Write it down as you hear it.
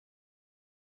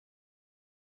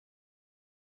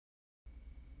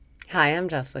Hi, I'm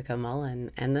Jessica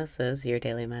Mullen, and this is your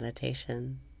daily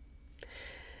meditation.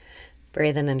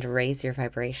 Breathe in and raise your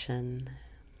vibration.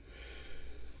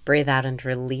 Breathe out and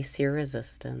release your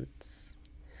resistance.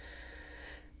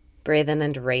 Breathe in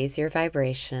and raise your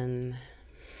vibration.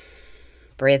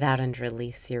 Breathe out and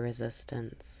release your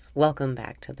resistance. Welcome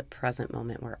back to the present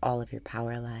moment where all of your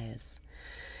power lies.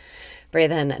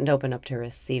 Breathe in and open up to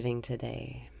receiving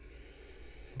today.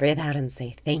 Breathe out and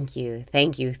say thank you,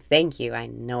 thank you, thank you. I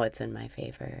know it's in my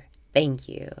favor. Thank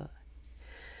you.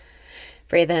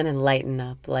 Breathe in and lighten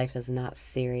up. Life is not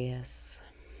serious.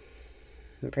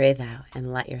 Breathe out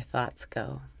and let your thoughts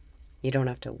go. You don't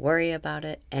have to worry about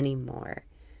it anymore.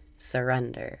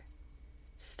 Surrender.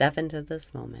 Step into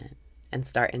this moment and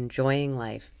start enjoying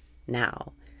life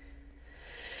now.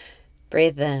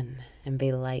 Breathe in and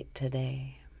be light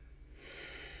today.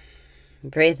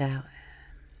 Breathe out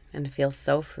and feel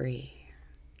so free.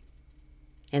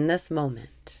 In this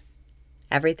moment,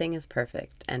 everything is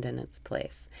perfect and in its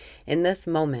place. In this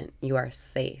moment, you are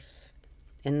safe.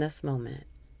 In this moment,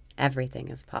 everything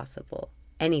is possible.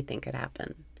 Anything could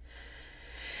happen.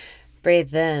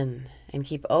 Breathe in and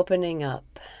keep opening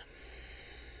up.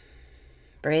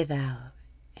 Breathe out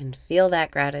and feel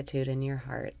that gratitude in your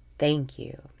heart. Thank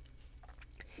you.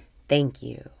 Thank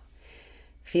you.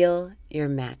 Feel your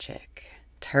magic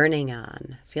turning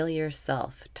on. Feel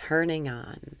yourself turning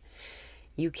on.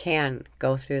 You can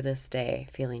go through this day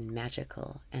feeling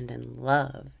magical and in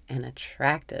love and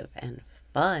attractive and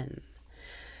fun.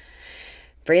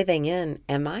 Breathing in,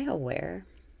 am I aware?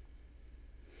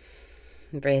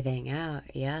 Breathing out,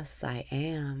 yes, I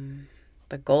am.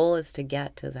 The goal is to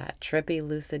get to that trippy,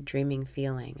 lucid dreaming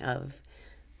feeling of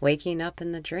waking up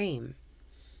in the dream.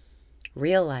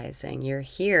 Realizing you're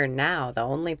here now, the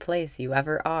only place you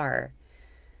ever are.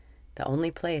 The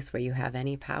only place where you have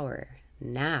any power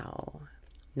now.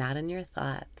 Not in your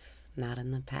thoughts, not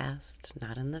in the past,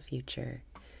 not in the future.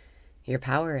 Your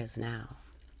power is now.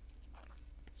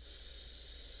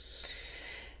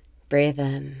 Breathe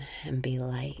in and be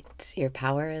light. Your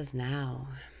power is now.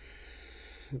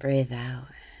 Breathe out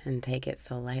and take it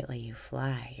so lightly you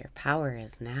fly. Your power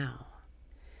is now.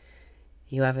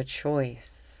 You have a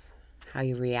choice how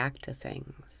you react to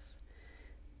things.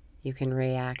 You can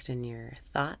react in your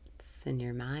thoughts, in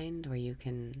your mind, or you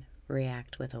can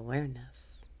react with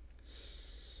awareness.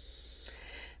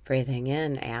 Breathing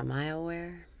in, am I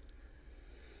aware?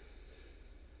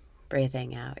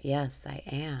 Breathing out, yes, I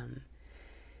am.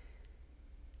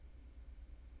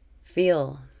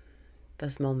 Feel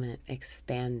this moment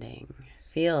expanding.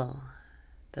 Feel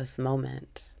this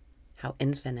moment, how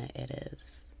infinite it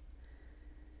is.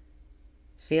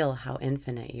 Feel how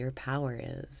infinite your power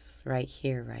is right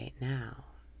here, right now.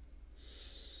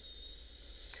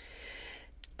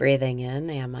 Breathing in,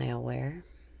 am I aware?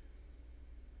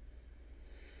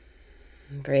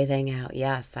 Breathing out,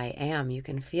 yes, I am. You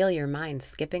can feel your mind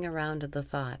skipping around the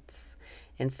thoughts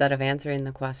instead of answering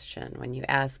the question. When you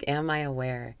ask, am I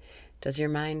aware? Does your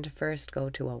mind first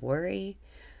go to a worry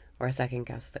or second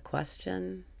guess the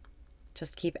question?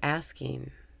 Just keep asking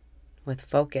with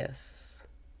focus,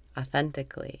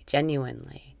 authentically,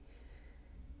 genuinely,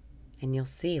 and you'll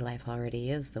see life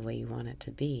already is the way you want it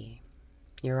to be.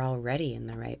 You're already in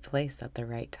the right place at the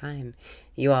right time.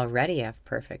 You already have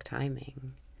perfect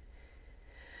timing.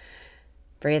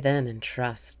 Breathe in and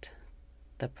trust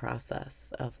the process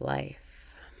of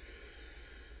life.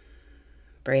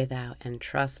 Breathe out and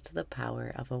trust the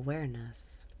power of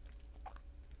awareness.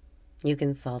 You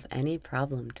can solve any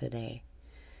problem today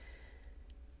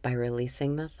by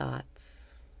releasing the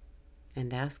thoughts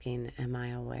and asking, am I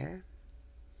aware?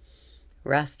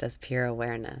 Rest as pure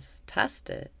awareness. Test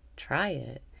it. Try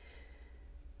it.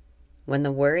 When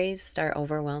the worries start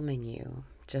overwhelming you,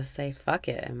 just say, fuck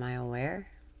it, am I aware?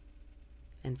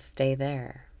 And stay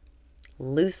there.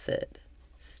 Lucid.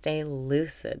 Stay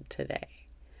lucid today.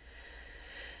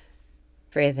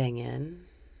 Breathing in,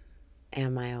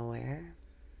 am I aware?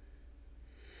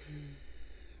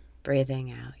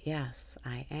 Breathing out, yes,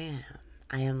 I am.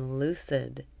 I am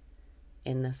lucid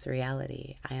in this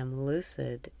reality. I am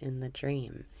lucid in the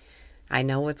dream. I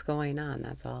know what's going on.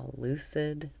 That's all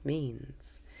lucid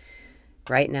means.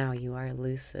 Right now, you are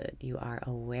lucid. You are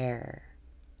aware.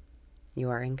 You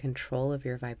are in control of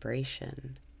your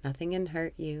vibration. Nothing can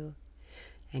hurt you,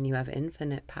 and you have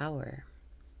infinite power.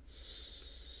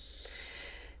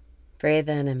 Breathe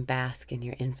in and bask in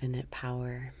your infinite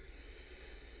power.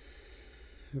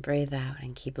 Breathe out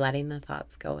and keep letting the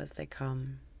thoughts go as they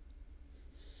come.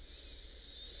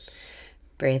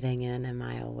 Breathing in, am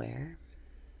I aware?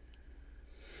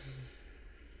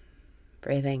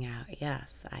 Breathing out,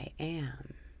 yes, I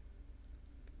am.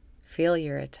 Feel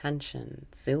your attention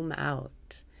zoom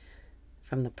out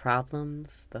from the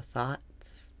problems, the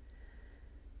thoughts,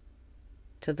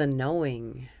 to the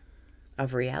knowing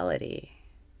of reality.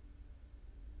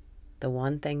 The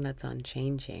one thing that's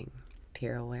unchanging,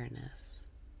 pure awareness.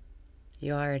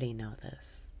 You already know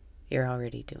this. You're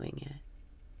already doing it.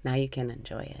 Now you can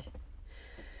enjoy it.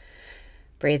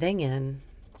 Breathing in,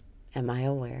 am I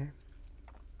aware?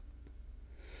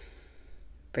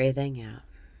 Breathing out,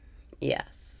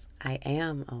 yes, I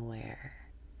am aware.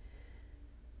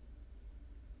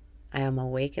 I am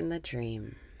awake in the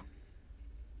dream.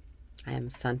 I am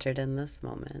centered in this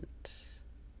moment.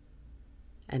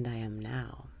 And I am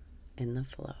now in the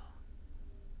flow.